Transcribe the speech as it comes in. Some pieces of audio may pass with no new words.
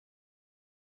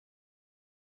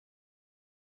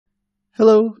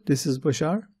Hello, this is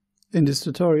Basar. In this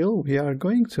tutorial, we are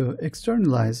going to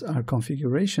externalize our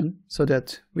configuration so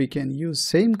that we can use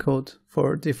same code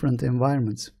for different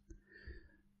environments.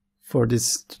 For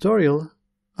this tutorial,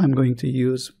 I'm going to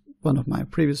use one of my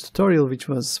previous tutorials, which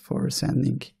was for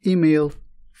sending email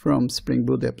from Spring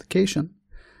Boot application.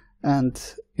 And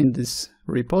in this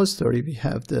repository, we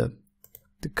have the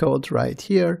code right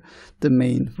here. The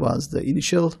main was the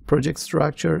initial project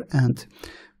structure, and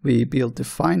we built the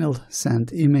final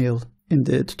send email in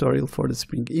the tutorial for the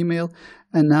Spring email.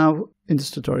 And now in this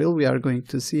tutorial, we are going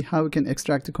to see how we can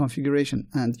extract the configuration.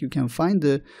 And you can find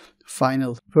the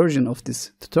final version of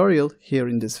this tutorial here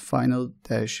in this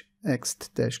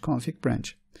final-ext-config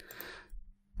branch.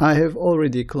 I have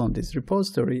already cloned this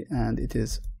repository and it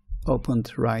is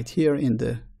opened right here in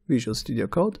the Visual Studio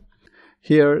Code.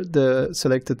 Here the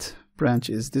selected branch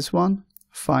is this one,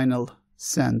 final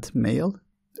send mail.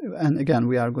 And again,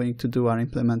 we are going to do our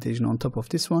implementation on top of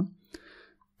this one.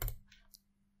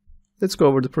 Let's go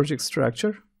over the project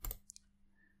structure.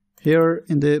 Here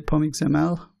in the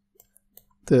POM.xml,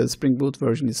 the Spring Boot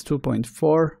version is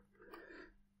 2.4.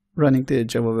 Running the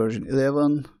Java version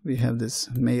 11, we have this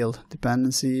mail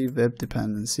dependency, web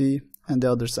dependency, and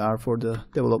the others are for the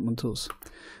development tools.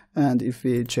 And if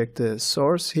we check the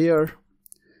source here,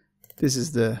 this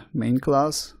is the main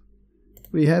class.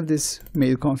 We have this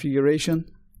mail configuration.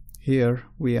 Here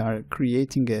we are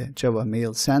creating a Java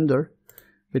mail sender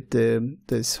with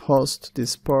this host,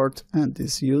 this port, and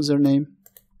this username.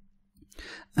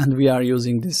 And we are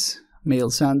using this mail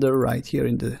sender right here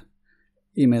in the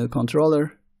email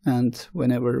controller. And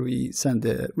whenever we send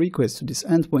a request to this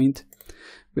endpoint,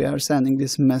 we are sending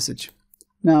this message.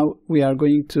 Now we are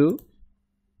going to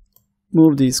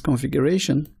move this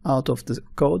configuration out of the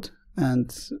code,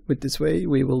 and with this way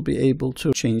we will be able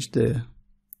to change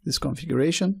this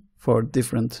configuration for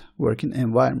different working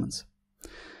environments.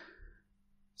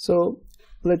 So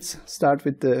let's start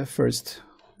with the first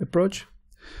approach.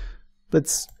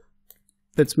 Let's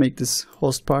make this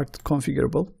host part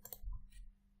configurable.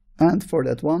 And for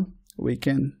that one, we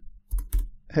can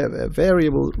have a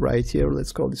variable right here.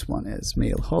 Let's call this one as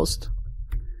mail host.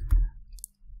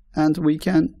 And we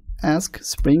can ask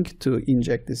Spring to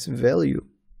inject this value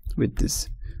with this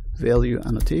value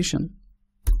annotation.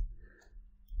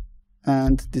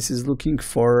 And this is looking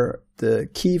for the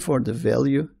key for the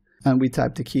value. And we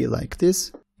type the key like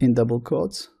this in double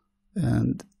quotes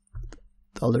and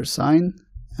 $,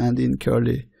 and in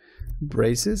curly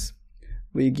braces.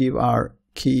 We give our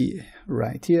key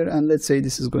right here, and let's say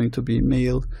this is going to be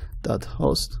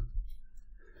mail.host.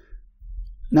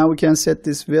 Now we can set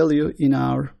this value in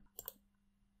our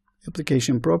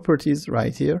application properties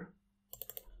right here.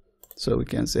 So we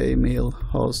can say mail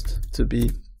host to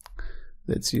be,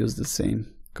 let's use the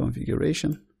same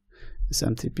configuration,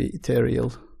 SMTP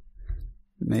ethereal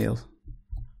mail.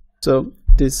 So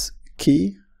this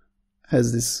key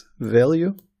has this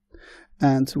value,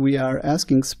 and we are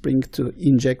asking Spring to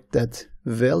inject that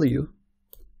value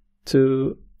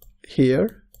to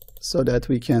here so that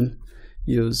we can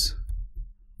use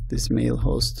this mail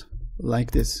host like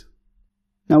this.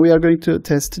 Now we are going to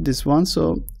test this one,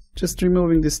 so just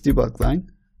removing this debug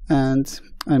line, and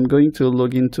I'm going to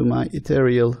log into my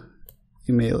ethereal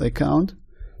email account,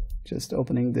 just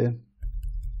opening the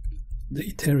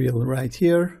ethereal right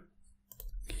here,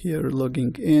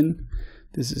 logging in.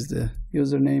 This is the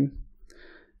username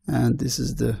and this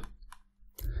is the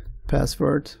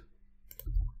password.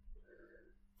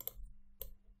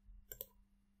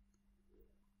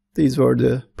 These were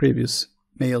the previous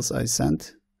mails I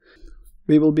sent.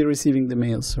 We will be receiving the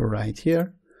mails right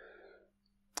here.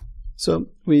 So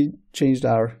we changed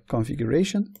our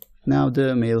configuration. Now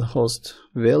the mail host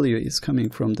value is coming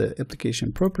from the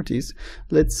application properties.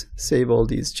 Let's save all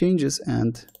these changes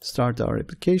and start our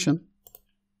application.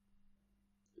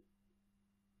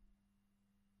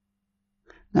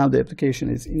 Now the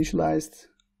application is initialized,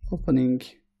 opening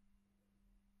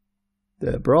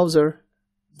the browser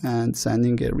and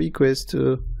sending a request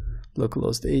to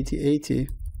localhost 8080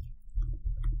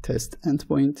 test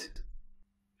endpoint.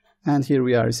 And here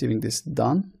we are receiving this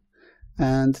done.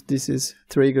 And this is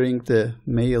triggering the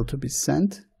mail to be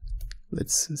sent.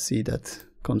 Let's see that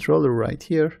controller right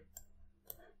here.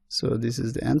 So this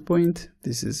is the endpoint.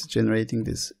 This is generating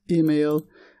this email,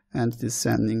 and this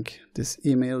sending this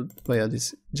email via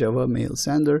this Java mail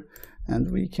sender. And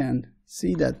we can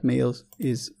see that mail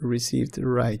is received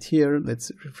right here.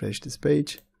 Let's refresh this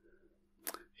page.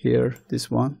 Here,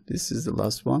 this one. This is the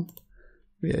last one.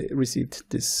 We received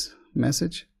this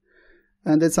message.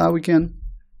 And that's how we can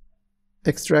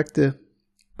extract the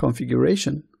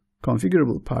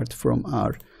configurable part from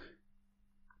our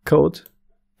code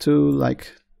to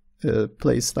like a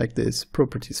place like this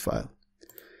properties file.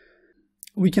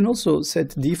 We can also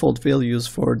set default values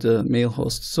for the mail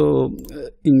host. So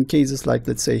in cases like,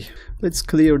 let's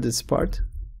clear this part,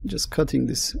 just cutting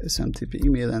this SMTP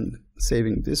email and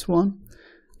saving this one,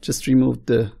 just remove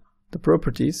the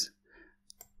properties.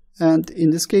 And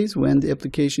in this case, when the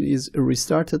application is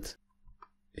restarted,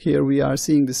 here we are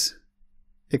seeing this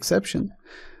exception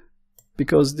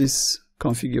because this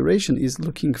configuration is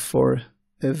looking for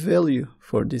a value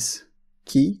for this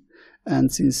key,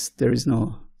 and since there is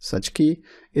no such key,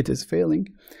 it is failing.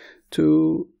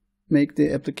 To make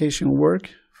the application work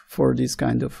for these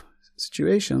kind of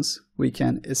situations, we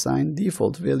can assign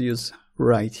default values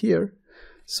right here.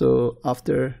 So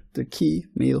after the key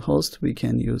mail host, we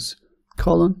can use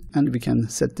colon and we can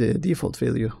set the default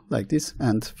value like this.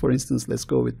 And for instance, let's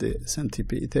go with the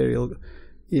SMTP ethereal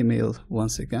email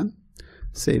once again,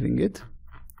 saving it.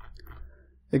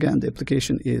 Again, the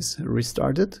application is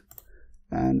restarted,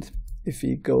 and if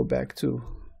we go back to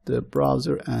the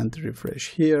browser and refresh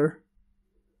here,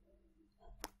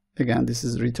 again this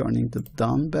is returning the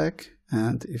done back.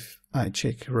 And if I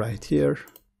check right here,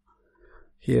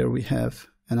 we have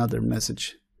another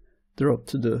message dropped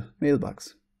to the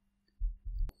mailbox.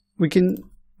 We can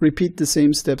repeat the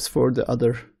same steps for the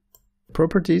other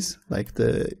properties, like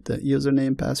the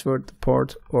username, password, the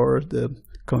port, or the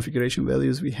configuration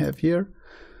values we have here.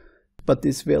 But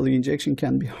this value injection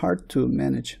can be hard to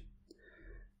manage.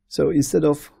 So instead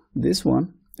of this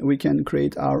one, we can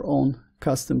create our own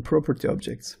custom property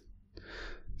objects.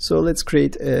 So let's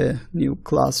create a new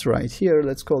class right here.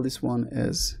 Let's call this one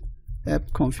as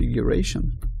app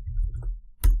configuration.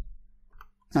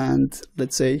 And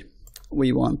let's say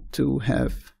we want to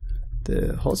have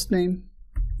the host name.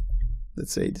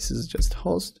 Let's say this is just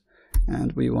host,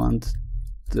 and we want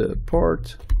the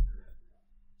port.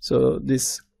 So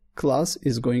this class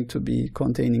is going to be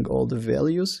containing all the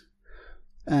values,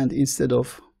 and instead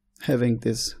of having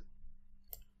these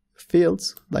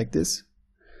fields like this,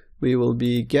 we will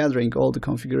be gathering all the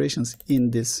configurations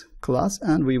in this class,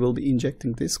 and we will be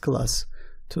injecting this class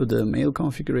to the mail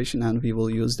configuration, and we will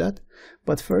use that.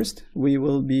 But first we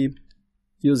will be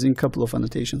using a couple of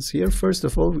annotations here. First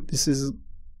of all,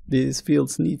 these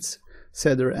fields needs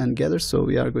setter and getter, so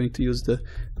we are going to use the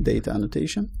data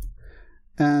annotation.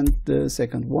 And the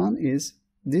second one is,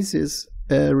 this is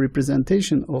a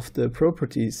representation of the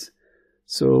properties,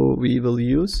 so we will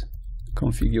use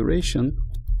configuration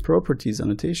properties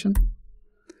annotation.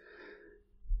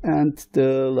 And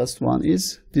the last one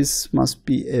is, this must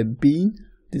be a bean,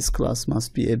 this class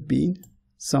must be a bean,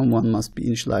 someone must be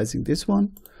initializing this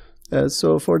one.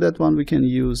 So for that one we can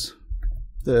use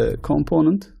the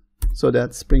component, so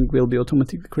that Spring will be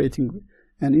automatically creating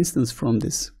an instance from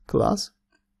this class.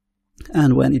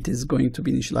 And when it is going to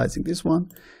be initializing this one,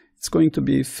 it's going to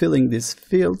be filling these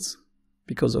fields.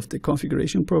 Because of the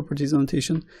configuration properties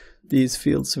annotation, these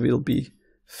fields will be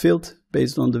filled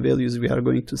based on the values we are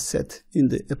going to set in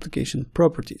the application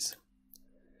properties.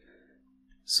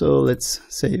 So let's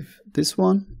save this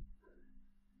one,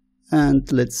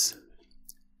 and let's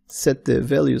set the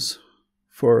values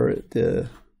for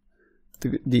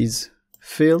these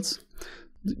fields.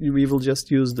 We will just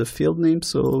use the field name.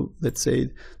 So let's say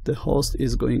the host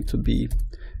is going to be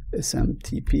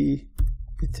SMTP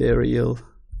ethereal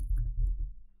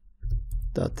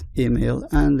 .email,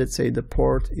 and let's say the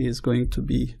port is going to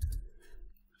be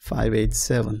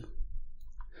 587.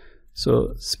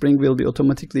 So Spring will be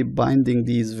automatically binding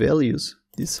these values,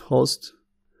 this host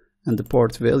and the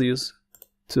port values,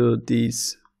 to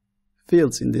these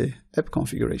fields in the app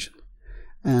configuration.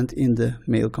 And in the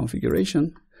mail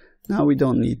configuration, now we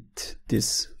don't need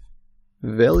this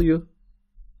value.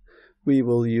 We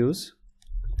will use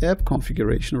app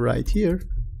configuration right here,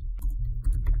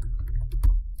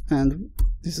 and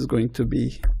this is going to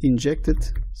be injected,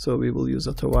 so we will use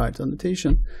auto-wired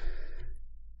annotation.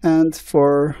 And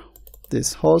for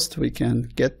this host, we can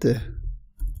get the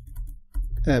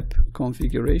app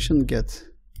configuration get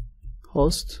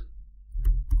host,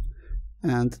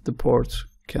 and the port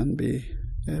can be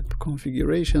app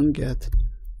configuration get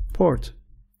port.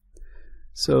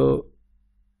 So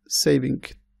saving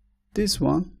this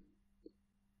one.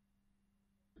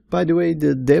 By the way,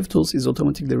 the DevTools is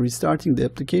automatically restarting the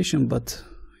application, but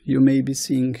you may be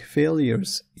seeing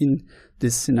failures in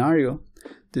this scenario.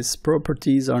 These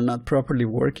properties are not properly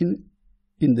working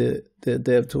in the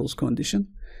DevTools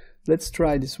condition. Let's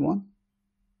try this one.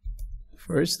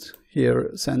 First,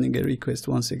 here sending a request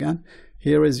once again.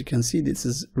 Here, as you can see, this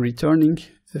is returning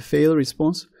a fail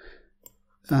response,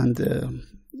 and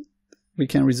we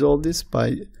can resolve this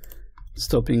by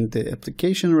stopping the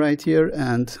application right here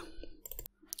and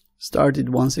start it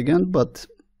once again, but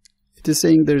it is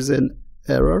saying there's an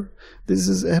error. This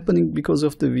is happening because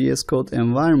of the VS Code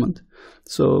environment.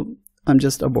 So I'm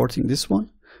just aborting this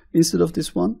one. Instead of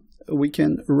this one, we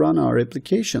can run our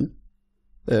application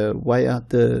via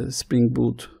the Spring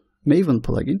Boot Maven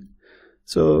plugin.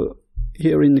 So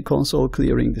here in the console,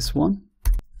 clearing this one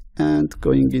and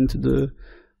going into the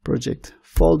project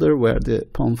folder where the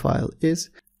POM file is.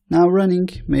 Now running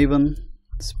Maven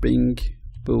Spring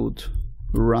Boot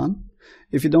run.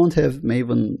 If you don't have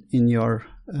Maven in your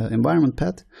environment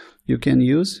path, you can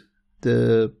use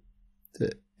the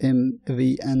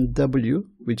mvnw,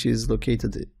 which is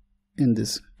located in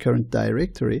this current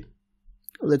directory.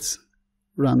 Let's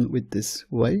run with this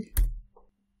way.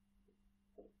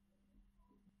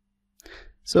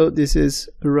 So this is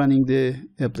running the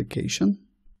application.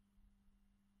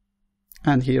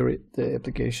 And here the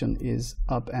application is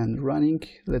up and running.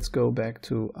 Let's go back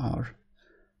to our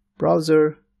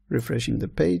browser, refreshing the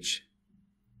page.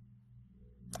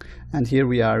 And here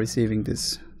we are receiving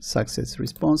this success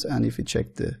response. And if we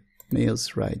check the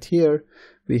mails right here,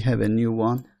 we have a new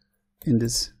one in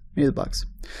this mailbox.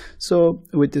 So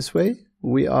with this way,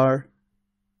 we are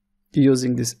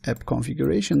using this app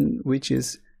configuration, which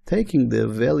is taking the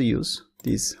values,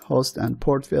 these host and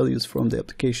port values from the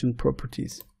application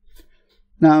properties.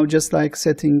 Now, just like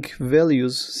setting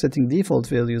default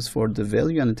values for the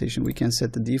value annotation, we can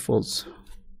set the defaults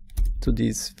to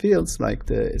these fields like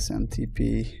the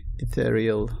SMTP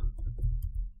ethereal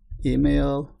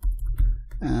email,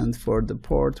 and for the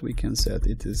port we can set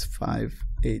it is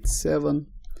 587.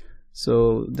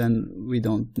 So then we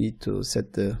don't need to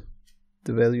set the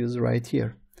values right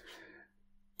here.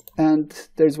 And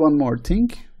there's one more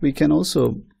thing. We can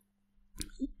also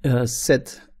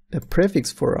set a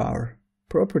prefix for our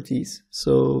properties.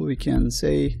 So we can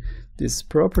say this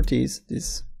properties,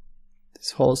 this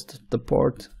host, the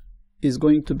port, is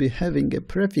going to be having a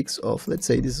prefix of, let's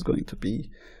say this is going to be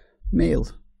mail.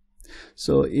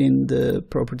 So in the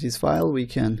properties file, we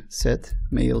can set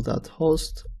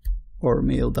mail.host or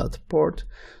mail.port.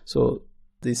 So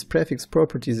this prefix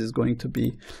properties is going to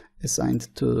be assigned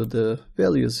to the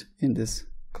values in this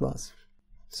class.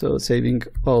 So saving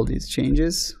all these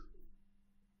changes,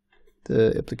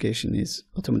 the application is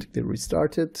automatically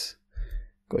restarted.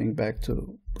 Going back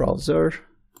to browser,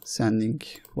 sending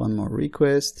one more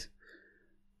request.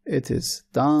 It is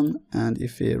done, and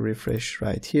if we refresh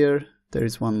right here, there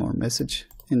is one more message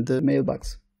in the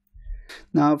mailbox.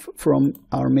 Now, from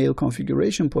our mail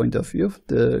configuration point of view,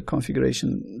 the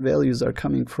configuration values are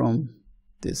coming from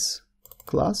this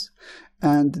class,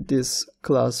 and this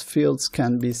class fields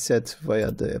can be set via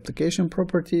the application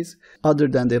properties. Other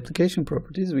than the application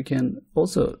properties, we can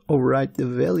also override the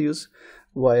values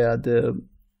via the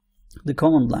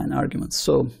command line arguments.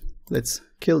 So let's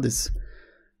kill this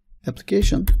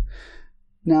application.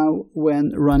 Now,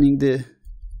 when running the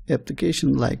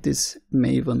application like this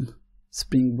Maven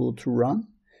Spring Boot run,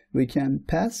 we can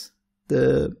pass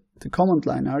the command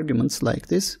line arguments like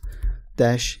this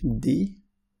 -d,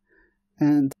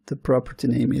 and the property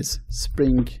name is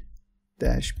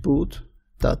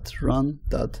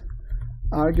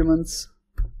spring-boot.run.arguments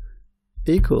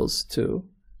equals to,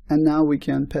 and now we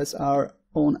can pass our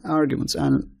own arguments.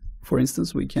 And for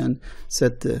instance, we can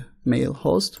set the mail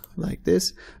host like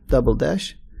this,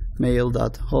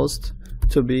 /mail.host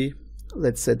to be,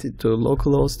 let's set it to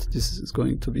localhost. This is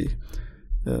going to be,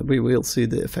 we will see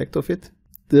the effect of it.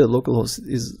 The localhost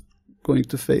is going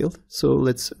to fail. So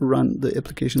let's run the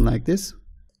application like this.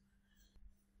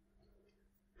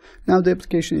 Now the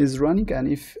application is running, and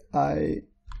if I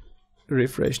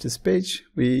refresh this page,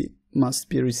 we must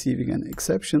be receiving an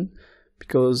exception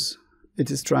because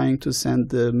it is trying to send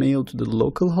the mail to the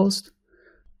localhost,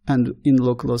 and in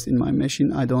localhost in my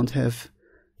machine I don't have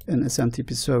an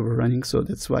SMTP server running, so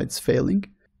that's why it's failing.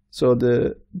 So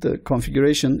the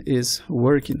configuration is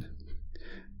working.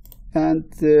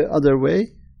 And the other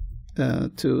way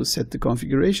to set the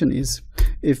configuration is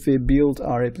if we build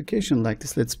our application like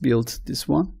this. Let's build this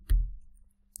one.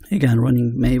 Again,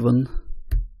 running Maven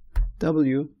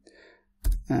W,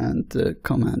 and the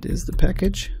command is the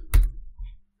package.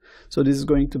 So this is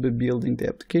going to be building the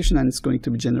application, and it's going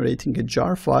to be generating a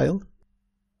jar file.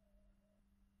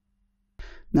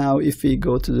 Now, if we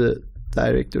go to the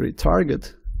directory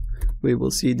target, we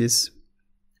will see this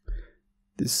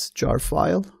jar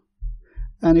file.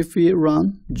 And if we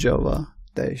run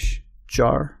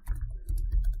java-jar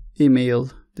email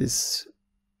this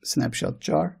snapshot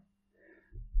jar,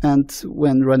 and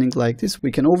when running like this,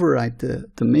 we can override the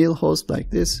mail host like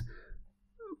this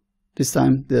This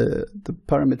time the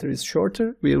parameter is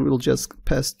shorter. We will just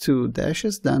pass 2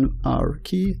 dashes, then our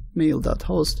key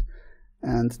mail.host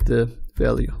and the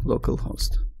value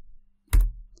localhost.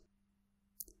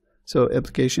 So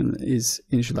application is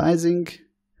initializing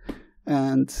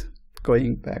and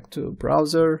going back to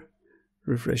browser,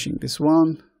 refreshing this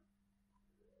one,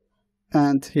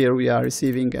 and here we are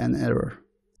receiving an error.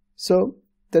 So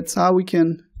that's how we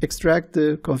can extract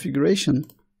the configuration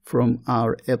from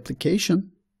our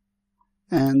application,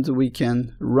 and we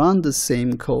can run the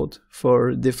same code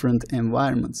for different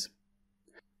environments.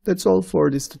 That's all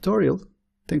for this tutorial.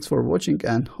 Thanks for watching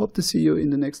and hope to see you in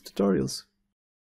the next tutorials.